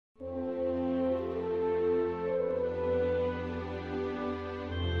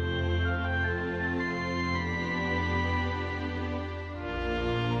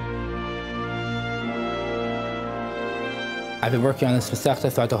I've been working on this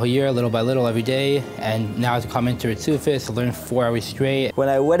Masechta throughout the whole year, little by little, every day, and now to come into Ritzufis, to learn 4 hours straight. When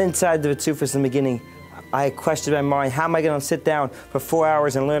I went inside the Ritzufis in the beginning, I questioned my mind, how am I going to sit down for 4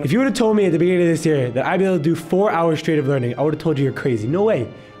 hours and learn? If you would have told me at the beginning of this year that I'd be able to do 4 hours straight of learning, I would have told you you're crazy. No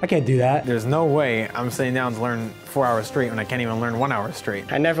way. I can't do that. There's no way I'm sitting down to learn 4 hours straight when I can't even learn 1 hour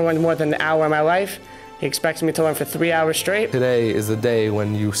straight. I never learned more than an hour in my life. He expects me to learn for 3 hours straight. Today is the day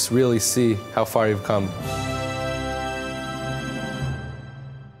when you really see how far you've come.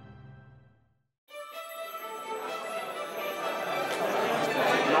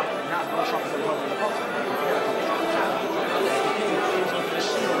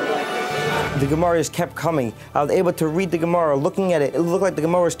 The Gemara just kept coming. I was able to read the Gemara, looking at it. It looked like the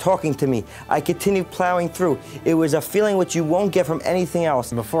Gemara was talking to me. I continued plowing through. It was a feeling which you won't get from anything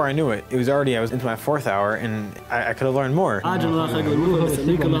else. Before I knew it, I was into my 4th hour, and I could have learned more.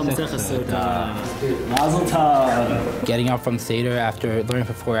 Getting up from Seder after learning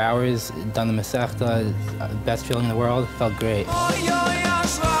for 4 hours, done the Masechta, best feeling in the world, felt great.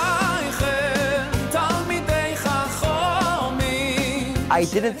 I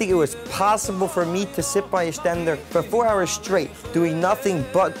didn't think it was possible for me to sit by a stender for 4 hours straight, doing nothing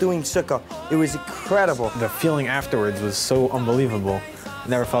but doing sukkah. It was incredible. The feeling afterwards was so unbelievable.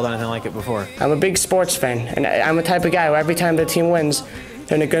 Never felt anything like it before. I'm a big sports fan, and I'm the type of guy who every time the team wins,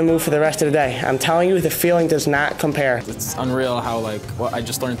 they're in a good mood for the rest of the day. I'm telling you, the feeling does not compare. It's unreal how, I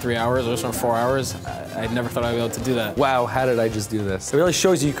just learned 3 hours, I just learned 4 hours. I never thought I'd be able to do that. Wow, how did I just do this? It really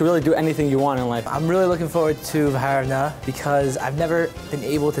shows you can really do anything you want in life. I'm really looking forward to Vhaarev Na because I've never been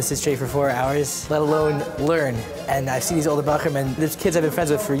able to sit straight for 4 hours, let alone learn. And I see these older Bachrim, and there's kids I've been friends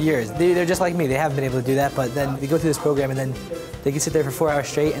with for years. They're just like me, they haven't been able to do that, but then they go through this program and then they can sit there for 4 hours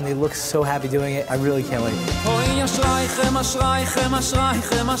straight and they look so happy doing it. I really can't wait.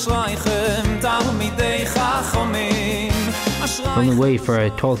 The only way for a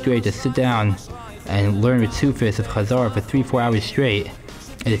 12th grade to sit down and learn Ritzufis of Chazar for 3-4 hours straight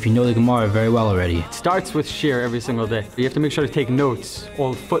is if you know the Gemara very well already. It starts with shir every single day. You have to make sure to take notes,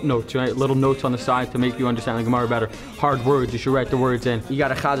 all footnotes, right? Little notes on the side to make you understand the Gemara better. Hard words, you should write the words in. You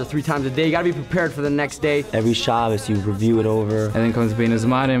gotta chazar 3 times a day. You gotta be prepared for the next day. Every Shabbos you review it over. And then comes Bein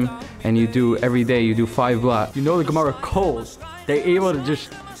Hazmanim, and you do every day, you do 5 blot. You know the Gemara cold. They're able to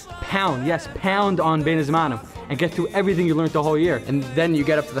just pound on Bein Hazmanim and get through everything you learned the whole year. And then you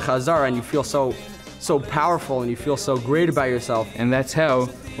get up to the chazar and you feel so powerful and you feel so great about yourself. And that's how,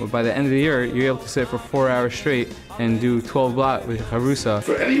 by the end of the year, you're able to sit for 4 hours straight and do 12 blot with Harusa.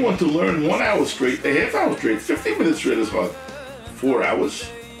 For anyone to learn 1 hour straight, a half hour straight, 15 minutes straight is hard. 4 hours?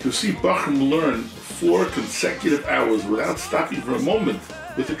 To see Bachrim learn 4 consecutive hours without stopping for a moment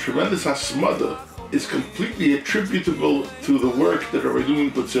with a tremendous hasmada is completely attributable to the work that Rabbi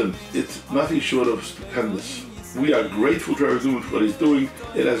Newman puts in. It's nothing short of stupendous. We are grateful to Rabbi Newman for what he's doing.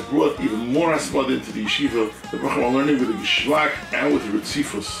 It has brought even more hasmada into the yeshiva. The Bachrim are learning with the Gishlak and with the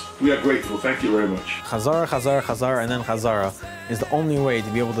Ritzifus. We are grateful. Thank you very much. Chazar, and then Chazara is the only way to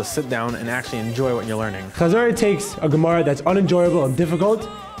be able to sit down and actually enjoy what you're learning. Chazara takes a Gemara that's unenjoyable and difficult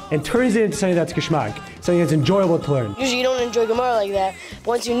and turns it into something that's geschmack, something that's enjoyable to learn. Usually you don't enjoy Gemara like that. But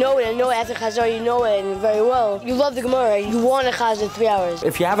once you know it and know it after Chazar, you know it and very well. You love the Gemara. You want to Chazar 3 hours.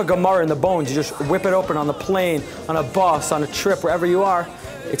 If you have a Gemara in the bones, you just whip it open on the plane, on a bus, on a trip, wherever you are.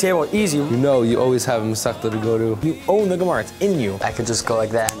 It's able easy. You know you always have a Masechta to go to. You own the Gemara, it's in you. I could just go like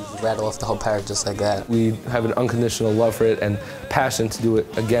that and rattle off the whole parak just like that. We have an unconditional love for it and passion to do it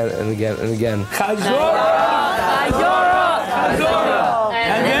again and again and again. Chazara! Chazara! Chazara!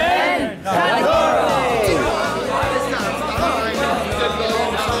 And then Chazara!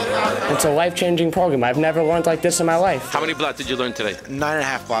 It's a life-changing program. I've never learned like this in my life. How many blot did you learn today?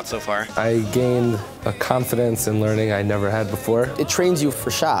 9.5 blot so far. I gained a confidence in learning I never had before. It trains you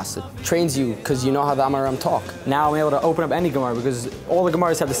for Shas. It trains you because you know how the Amaram talk. Now I'm able to open up any Gemara because all the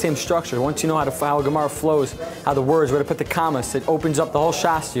Gemaras have the same structure. Once you know how a Gemara flows, how the words, where to put the commas, it opens up the whole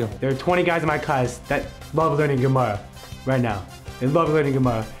Shas to you. There are 20 guys in my class that love learning Gemara right now. They love learning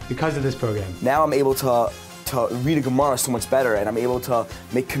Gemara because of this program. Now I'm able to read a Gemara so much better, and I'm able to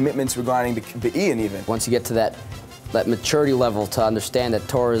make commitments regarding the Ian even. Once you get to that maturity level to understand that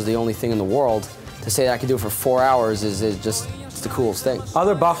Torah is the only thing in the world, to say that I can do it for 4 hours is just the coolest thing.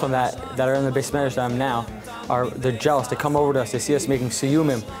 Other Bachrim that are in the base medrash that I'm now, they're jealous. They come over to us. They see us making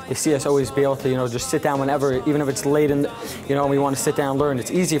siyumim. They see us always be able to, just sit down whenever, even if it's late and, and we want to sit down and learn. It's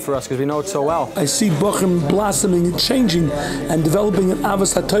easy for us because we know it so well. I see Bachrim blossoming and changing and developing an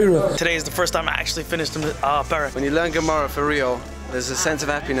Avos HaTorah. Today is the first time I actually finished parak. When you learn Gemara for real, there's a sense of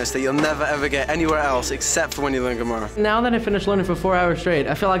happiness that you'll never ever get anywhere else except for when you learn Gemara. Now that I finished learning for 4 hours straight,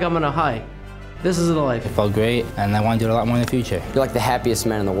 I feel like I'm on a high. This is the life. It felt great, and I want to do it a lot more in the future. You're like the happiest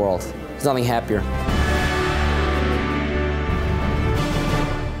man in the world. There's nothing happier.